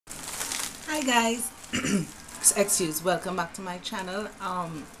Hi guys. Welcome back to my channel.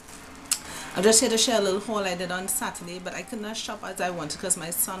 I'm just here to share a little haul I did on Saturday, but I could not shop as I wanted because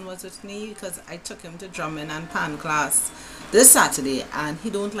my son was with me, because I took him to drumming and pan class this Saturday and he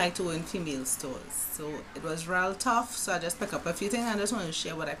don't like to go in female stores, so it was real tough. So I just picked up a few things and I just want to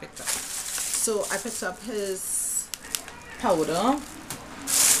share what I picked up. So I picked up his powder.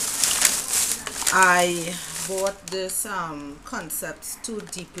 I bought this Concepts 2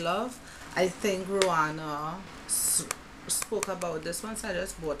 Deep Love. I think Roanna spoke about this one, so I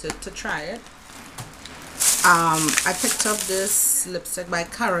just bought it to try it. I picked up this lipstick by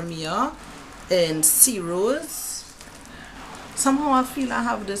Caramia in Sea Rose. Somehow I feel I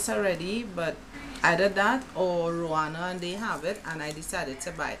have this already, but either that or Roanna and they have it and I decided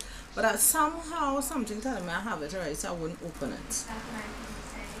to buy it. But somehow something telling me I have it already, so I wouldn't open it.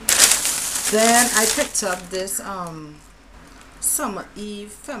 Then I picked up this Summer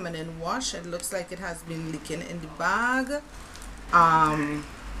Eve feminine wash. It looks like it has been leaking in the bag. I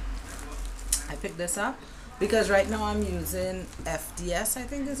picked this up because right now I'm using FDS, I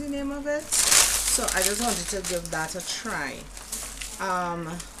think is the name of it, so I just wanted to give that a try.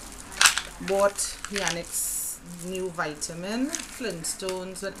 Bought Yannick's new vitamin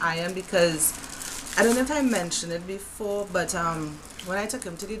Flintstones with iron, because I don't know if I mentioned it before, but when I took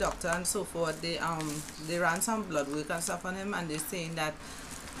him to the doctor and so forth, they ran some blood work and stuff on him, and they're saying that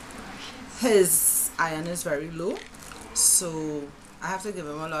his iron is very low, so I have to give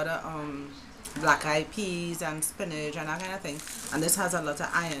him a lot of black eyed peas and spinach and that kind of thing, and this has a lot of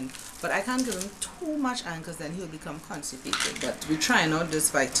iron, but I can't give him too much iron because then he'll become constipated. But we're trying out this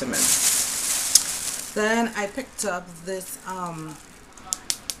vitamin. Then I picked up this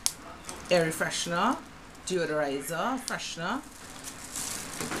air freshener, deodorizer, freshener.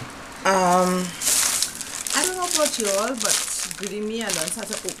 I don't know about y'all, but greedy me, I don't start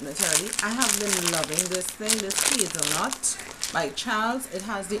to open it already. I have been loving this thing, this hazelnut by Charles. It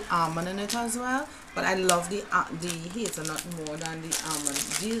has the almond in it as well, but I love the hazelnut more than the almond.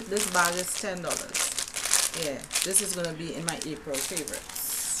 This bag is $10. Yeah, this is gonna be in my April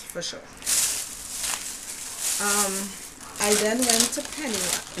favorites for sure. I then went to Penny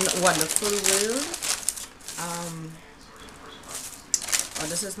Wonderful World. Oh,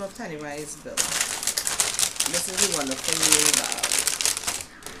 this is my Pennywise bill. This is the Wonderful World bag.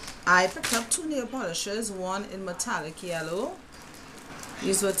 I picked up 2 nail polishes, one in metallic yellow.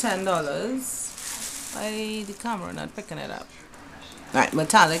 These were $10. Why the camera not picking it up? Right,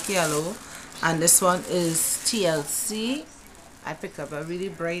 metallic yellow, and this one is TLC. I picked up a really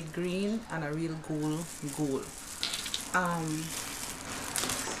bright green and a real gold.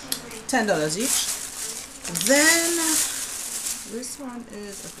 $10 each. Then this one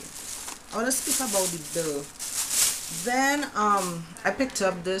is okay. I want to speak about the bill. Then I picked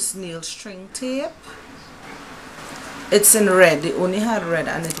up this nail string tape. It's in red. They only had red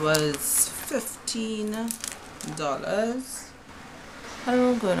and it was $15. I don't know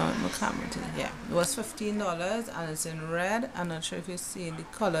what's going on with my camera today. Yeah, it was $15 and it's in red. I'm not sure if you see the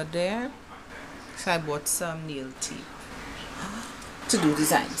color there. So I bought some nail tape to do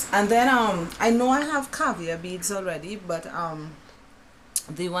designs. And then I know I have caviar beads already, but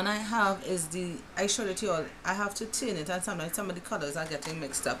the one I have is I showed it to you all. I have to tin it, and sometimes some of the colors are getting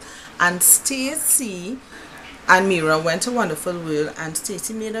mixed up. And Stacy and Mira went to Wonderful World, and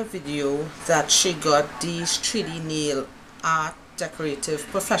Stacy made a video that she got these 3D nail art decorative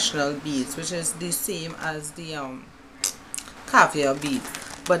professional beads, which is the same as the caviar bead,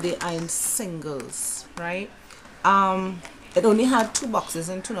 but they are in singles, right? It only had 2 boxes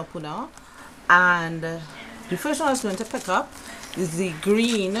in Tunapuna, and the first one I was going to pick up is the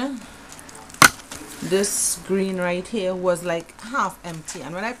green. This green right here was like half empty,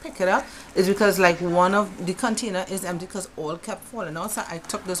 and when I pick it up, it's because like one of the container is empty because all kept falling out, so I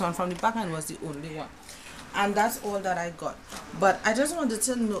took this one from the back and it was the only one, and that's all that I got. But I just wanted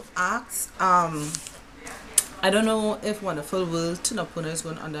to ask, I don't know if Wonderful World Tunapuna is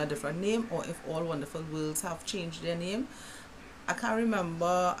going under a different name, or if all Wonderful Worlds have changed their name. I can't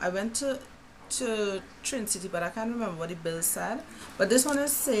remember. I went to Trin City, but I can't remember what the bill said. But this one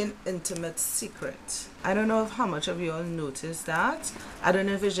is saying Intimate Secret. I don't know how much of you all noticed that. I don't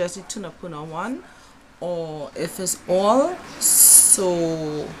know if it's just the Tunapuna one or if it's all.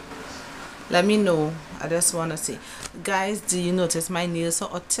 So let me know. I just want to say, guys, do you notice my nails for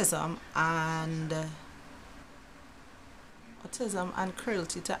autism and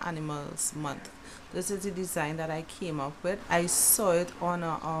cruelty to animals month? This is the design that I came up with. I saw it on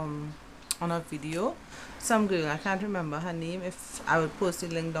a video. Some girl, I can't remember her name, if I will post the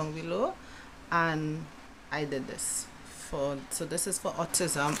link down below, and I did this for, so this is for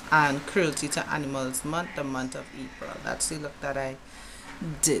autism and cruelty to animals month, the month of April. That's the look that I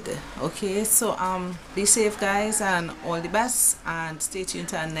did. Okay, so be safe guys, and all the best, and stay tuned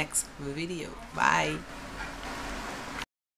to our next video. Bye.